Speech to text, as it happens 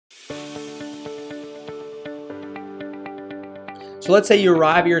So let's say you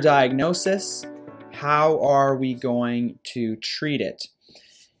arrive at your diagnosis. How are we going to treat it?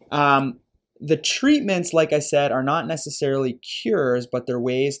 The treatments, like I said, are not necessarily cures, but they're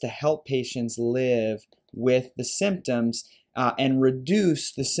ways to help patients live with the symptoms and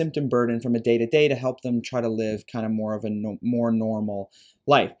reduce the symptom burden from a day-to-day to help them try to live kind of more of a more normal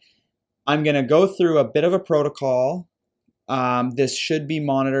life. I'm going to go through a bit of a protocol. This should be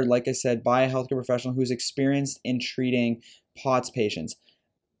monitored, like I said, by a healthcare professional who's experienced in treating POTS patients.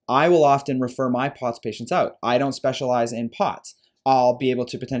 I will often refer my POTS patients out. I don't specialize in POTS. I'll be able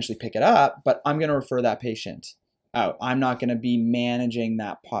to potentially pick it up, but I'm going to refer that patient out. I'm not going to be managing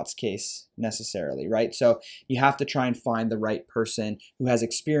that POTS case necessarily, right? So you have to try and find the right person who has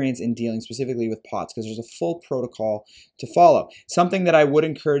experience in dealing specifically with POTS because there's a full protocol to follow. Something that I would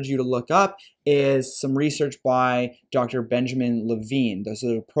encourage you to look up is some research by Dr. Benjamin Levine. There's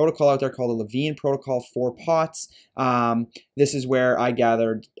a protocol out there called the Levine Protocol for POTS. This is where I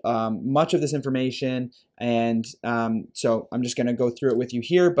gathered much of this information, and so I'm just going to go through it with you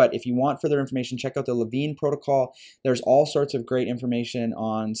here. But if you want further information, check out the Levine Protocol. There's all sorts of great information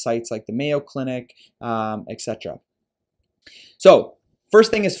on sites like the Mayo Clinic, etc. So first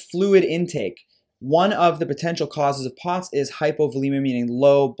thing is fluid intake. One of the potential causes of POTS is hypovolemia, meaning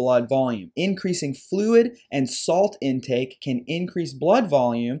low blood volume. Increasing fluid and salt intake can increase blood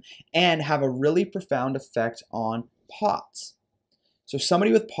volume and have a really profound effect on POTS. So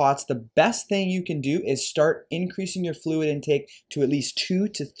somebody with POTS, the best thing you can do is start increasing your fluid intake to at least 2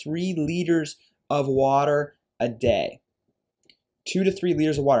 to 3 liters of water a day. 2 to 3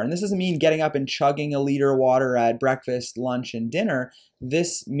 liters of water. And this doesn't mean getting up and chugging a liter of water at breakfast, lunch, and dinner.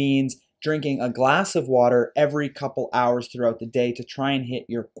 This means drinking a glass of water every couple hours throughout the day to try and hit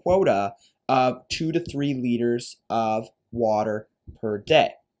your quota of 2 to 3 liters of water per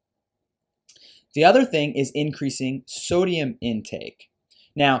day. The other thing is increasing sodium intake.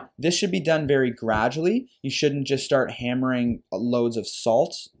 Now, this should be done very gradually. You shouldn't just start hammering loads of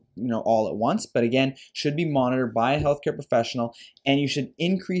salt, all at once, but again, should be monitored by a healthcare professional, and you should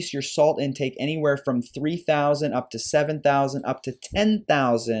increase your salt intake anywhere from 3,000 up to 7,000 up to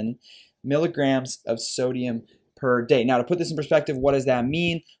 10,000 milligrams of sodium per day. Now, to put this in perspective, what does that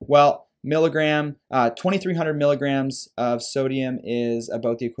mean? Well, 2,300 milligrams of sodium is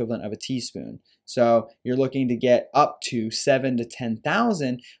about the equivalent of a teaspoon. So you're looking to get up to 7,000 to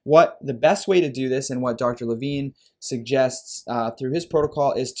 10,000. What the best way to do this, and what Dr. Levine suggests through his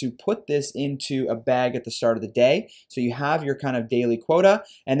protocol, is to put this into a bag at the start of the day. So you have your kind of daily quota,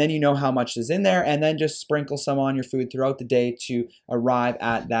 and then you know how much is in there, and then just sprinkle some on your food throughout the day to arrive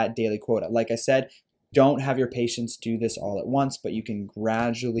at that daily quota. Like I said, don't have your patients do this all at once, but you can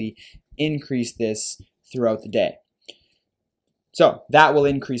gradually increase this throughout the day. So that will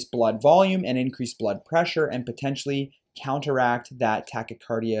increase blood volume and increase blood pressure and potentially counteract that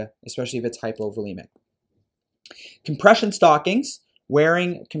tachycardia, especially if it's hypovolemic. Compression stockings.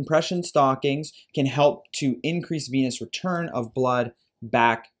 Wearing compression stockings can help to increase venous return of blood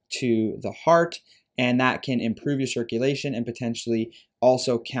back to the heart, and that can improve your circulation and potentially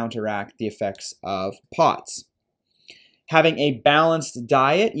also counteract the effects of POTS. Having a balanced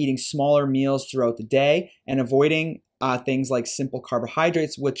diet, eating smaller meals throughout the day, and avoiding things like simple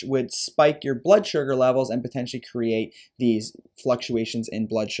carbohydrates, which would spike your blood sugar levels and potentially create these fluctuations in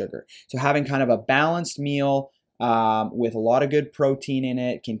blood sugar. So having kind of a balanced meal with a lot of good protein in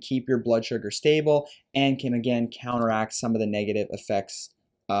it can keep your blood sugar stable and can again counteract some of the negative effects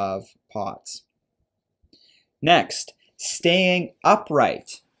of POTS. Next, staying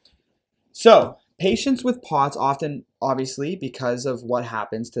upright. So patients with POTS often, obviously, because of what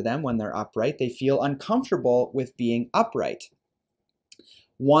happens to them when they're upright, they feel uncomfortable with being upright.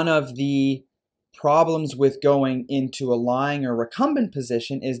 One of the problems with going into a lying or recumbent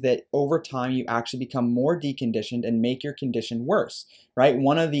position is that over time you actually become more deconditioned and make your condition worse, right?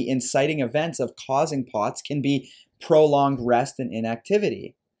 One of the inciting events of causing POTS can be prolonged rest and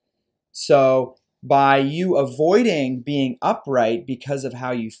inactivity. So by you avoiding being upright because of how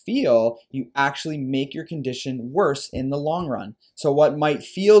you feel, you actually make your condition worse in the long run. So what might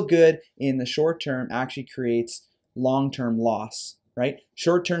feel good in the short term actually creates long-term loss, right?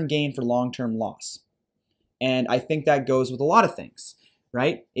 Short-term gain for long-term loss. And I think that goes with a lot of things,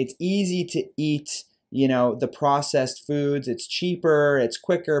 right? It's easy to eat, the processed foods. It's cheaper, it's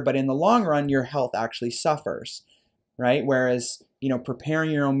quicker, but in the long run, your health actually suffers, right? Whereas,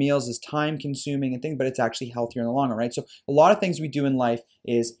 preparing your own meals is time consuming and things, but it's actually healthier in the long run, right? So a lot of things we do in life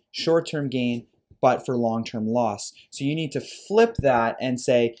is short-term gain, but for long-term loss. So you need to flip that and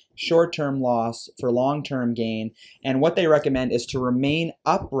say short-term loss for long-term gain. And what they recommend is to remain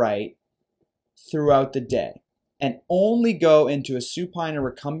upright throughout the day. and only go into a supine or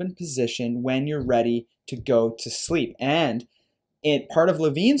recumbent position when you're ready to go to sleep. And part of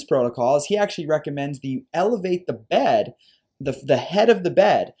Levine's protocol is he actually recommends that you elevate the bed, the head of the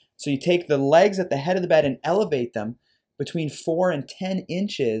bed. So you take the legs at the head of the bed and elevate them between 4 and 10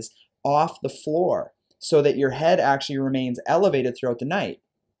 inches off the floor so that your head actually remains elevated throughout the night.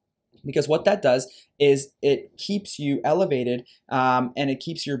 Because what that does is it keeps you elevated, and it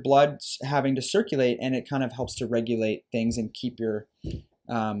keeps your blood having to circulate, and it kind of helps to regulate things and keep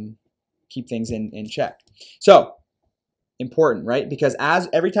things in check. So important, right? Because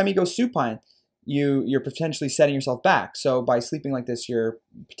every time you go supine, you're potentially setting yourself back. So by sleeping like this, you're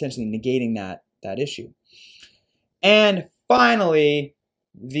potentially negating that issue. And finally,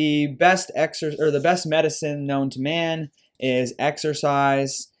 the best medicine known to man is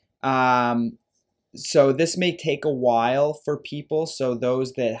exercise. So this may take a while for people. So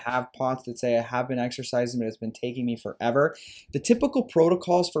those that have POTS that say, I have been exercising, but it's been taking me forever. The typical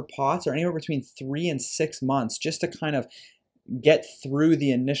protocols for POTS are anywhere between 3 and 6 months just to kind of get through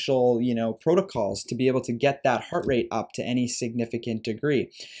the initial, protocols to be able to get that heart rate up to any significant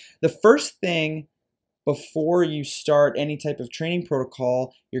degree. The first thing before you start any type of training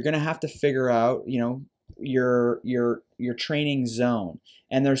protocol, you're going to have to figure out, your training zone.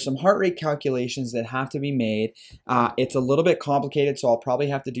 And there's some heart rate calculations that have to be made. It's a little bit complicated, so I'll probably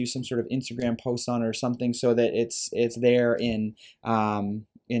have to do some sort of Instagram post on it or something so that it's there in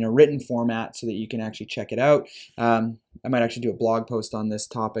a written format so that you can actually check it out. I might actually do a blog post on this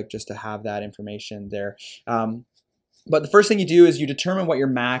topic just to have that information there. But the first thing you do is you determine what your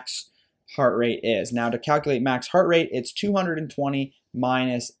max heart rate is. Now, to calculate max heart rate, it's 220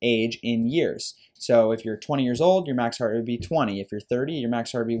 minus age in years. So if you're 20 years old, your max heart rate would be 20. If you're 30, your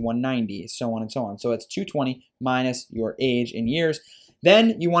max heart rate would be 190, so on and so on. So it's 220 minus your age in years.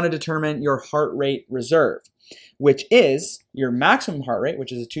 Then you want to determine your heart rate reserve, which is your maximum heart rate,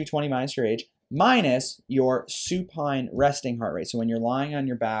 which is a 220 minus your age, minus your supine resting heart rate. So when you're lying on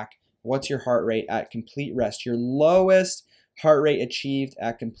your back, what's your heart rate at complete rest? Your lowest heart rate achieved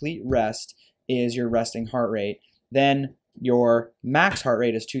at complete rest is your resting heart rate. Then your max heart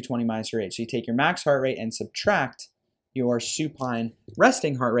rate is 220 minus your age. So you take your max heart rate and subtract your supine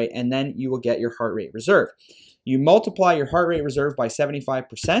resting heart rate, and then you will get your heart rate reserve. You multiply your heart rate reserve by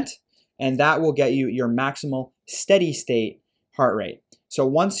 75%, and that will get you your maximal steady state heart rate. So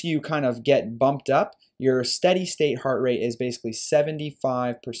once you kind of get bumped up, your steady state heart rate is basically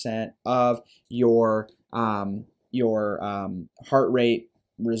 75% of your heart rate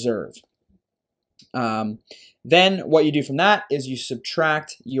reserve. Then what you do from that is you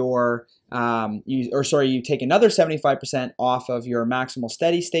subtract your, you take another 75% off of your maximal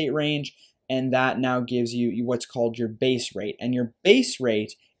steady state range, and that now gives you what's called your base rate. And your base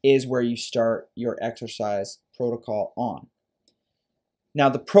rate is where you start your exercise protocol on. Now,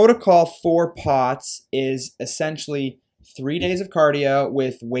 the protocol for POTS is essentially 3 days of cardio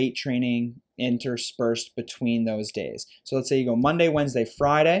with weight training interspersed between those days. So let's say you go Monday, Wednesday,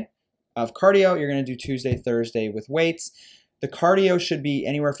 Friday of cardio. You're going to do Tuesday, Thursday with weights. The cardio should be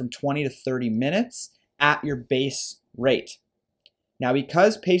anywhere from 20 to 30 minutes at your base rate. Now,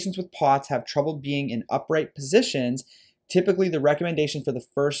 because patients with POTS have trouble being in upright positions, typically the recommendation for the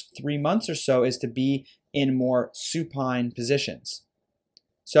first 3 months or so is to be in more supine positions.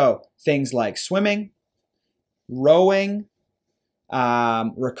 So things like swimming, rowing,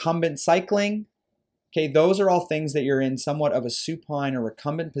 recumbent cycling, okay, those are all things that you're in somewhat of a supine or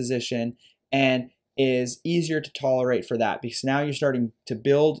recumbent position and is easier to tolerate for that because now you're starting to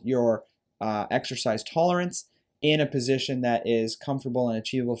build your exercise tolerance in a position that is comfortable and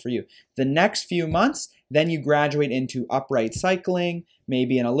achievable for you. The next few months, then you graduate into upright cycling,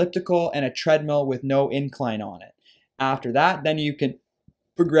 maybe an elliptical and a treadmill with no incline on it. After that, then you can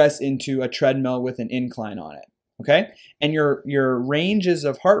progress into a treadmill with an incline on it. Okay, and your ranges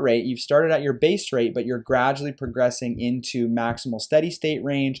of heart rate, you've started at your base rate, but you're gradually progressing into maximal steady state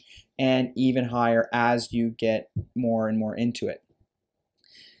range and even higher as you get more and more into it.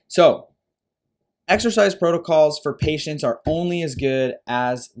 So exercise protocols for patients are only as good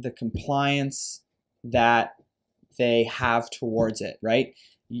as the compliance that they have towards it, right?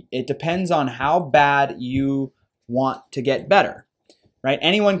 It depends on how bad you want to get better. Right?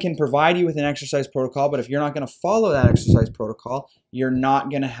 Anyone can provide you with an exercise protocol, but if you're not going to follow that exercise protocol, you're not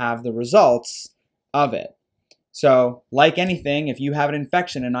going to have the results of it. So, like anything, if you have an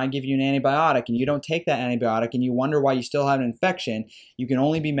infection and I give you an antibiotic and you don't take that antibiotic and you wonder why you still have an infection, you can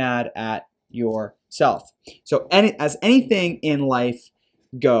only be mad at yourself. So, as anything in life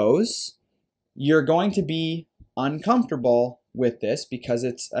goes, you're going to be uncomfortable with this because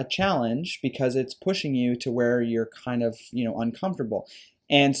it's a challenge, because it's pushing you to where you're kind of, uncomfortable.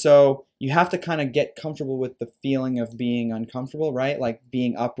 And so you have to kind of get comfortable with the feeling of being uncomfortable, right? Like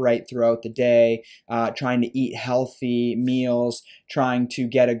being upright throughout the day, trying to eat healthy meals, trying to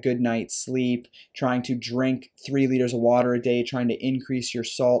get a good night's sleep, trying to drink 3 liters of water a day, trying to increase your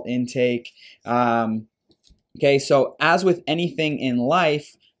salt intake. Okay, so as with anything in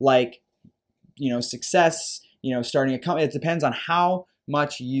life, like, success, starting a company, it depends on how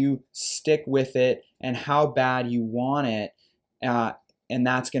much you stick with it and how bad you want it. And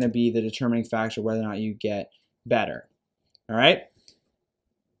that's going to be the determining factor whether or not you get better. All right?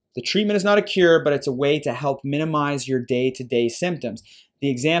 The treatment is not a cure, but it's a way to help minimize your day-to-day symptoms. The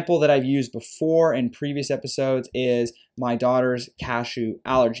example that I've used before in previous episodes is my daughter's cashew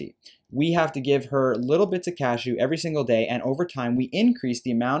allergy. We have to give her little bits of cashew every single day, and over time we increase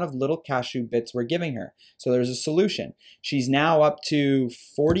the amount of little cashew bits we're giving her. So there's a solution. She's now up to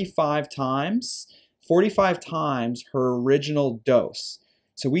 45 times her original dose.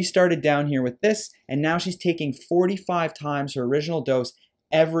 So we started down here with this, and now she's taking 45 times her original dose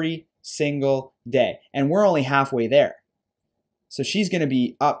every single day. And we're only halfway there. So she's going to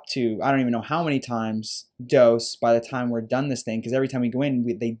be up to, I don't even know how many times dose by the time we're done this thing, because every time we go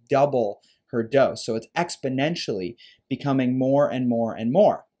in, they double her dose. So it's exponentially becoming more and more and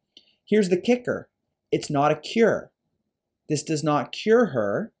more. Here's the kicker. It's not a cure. This does not cure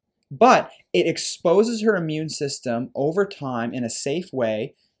her, but it exposes her immune system over time in a safe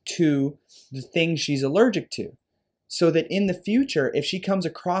way to the things she's allergic to. So that in the future, if she comes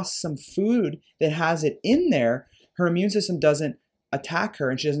across some food that has it in there, her immune system doesn't attack her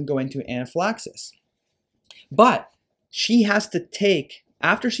and she doesn't go into anaphylaxis. But she has to take,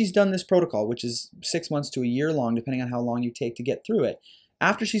 after she's done this protocol, which is 6 months to a year long, depending on how long you take to get through it,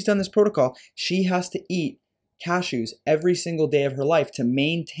 after she's done this protocol, she has to eat cashews every single day of her life to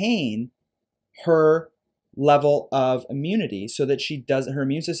maintain her level of immunity so that her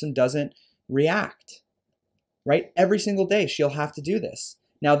immune system doesn't react. Right? Every single day she'll have to do this.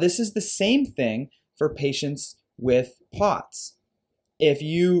 Now, this is the same thing for patients with POTS. If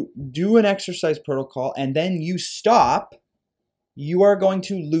you do an exercise protocol and then you stop, you are going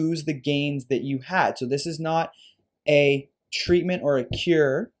to lose the gains that you had. So this is not a treatment or a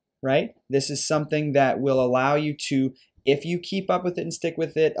cure, right? This is something that will allow you to, if you keep up with it and stick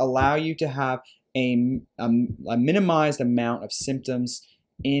with it, allow you to have a minimized amount of symptoms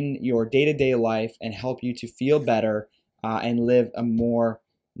in your day-to-day life and help you to feel better and live a more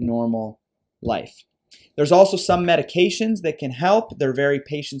normal life. There's also some medications that can help. They're very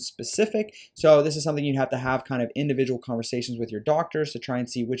patient-specific, so this is something you'd have to have kind of individual conversations with your doctors to try and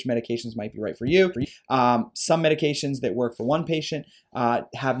see which medications might be right for you. Some medications that work for one patient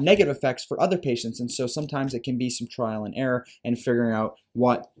have negative effects for other patients, and so sometimes it can be some trial and error and figuring out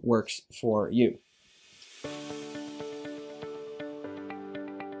what works for you.